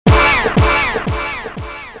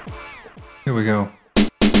Here we go.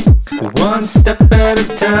 One step at a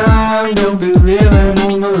time, don't be living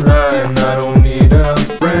on the line. I don't need a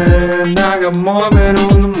friend, I got more than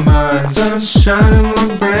on the mind. Sunshine in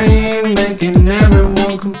my brain, making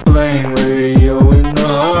everyone complain. Radio in the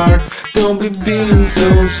heart, don't be being so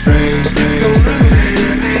strange. Baby,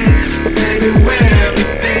 where have you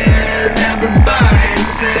been? Everybody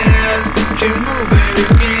says that you're moving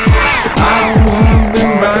again. I don't wanna be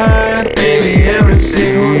right, baby, every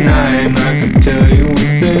single night. I can tell you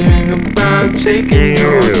one thing about taking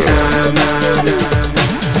your time.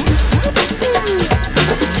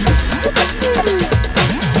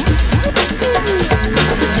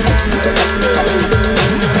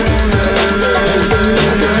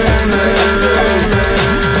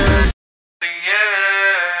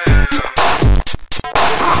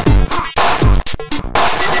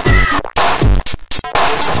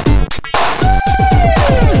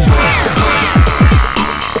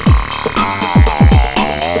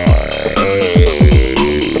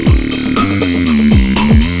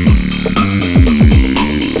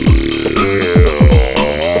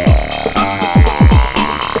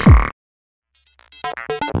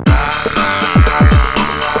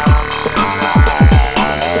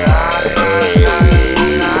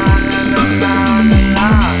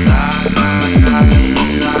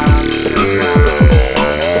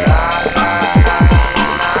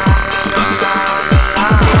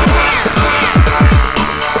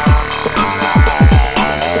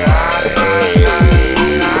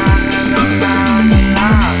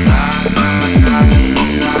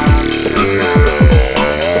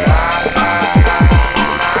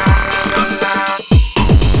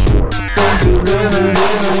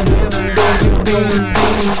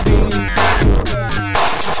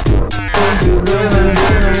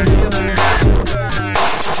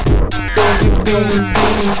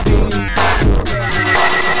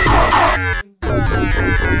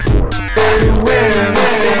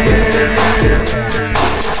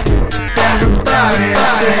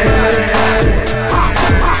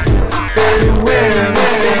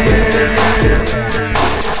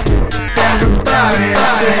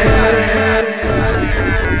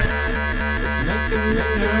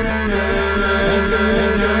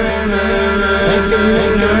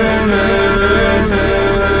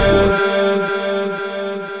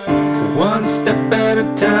 One step at a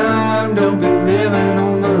time, don't be living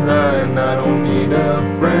on the line. I don't need a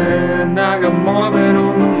friend, I got more than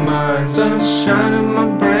on the mind. Sunshine in my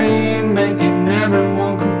brain, making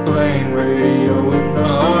everyone complain. Radio in the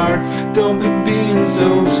heart, don't be being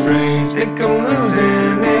so strange. Think I'm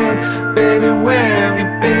losing it, baby, where have you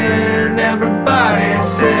been? Everybody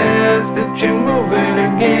says that you're moving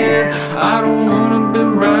again. I don't wanna be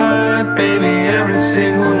right, baby, every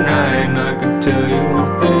single night. I can tell you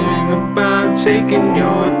one thing about taking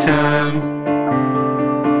your time.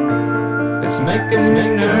 It's making me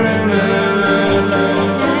nervous.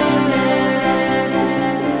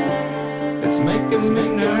 It's making me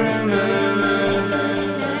nervous.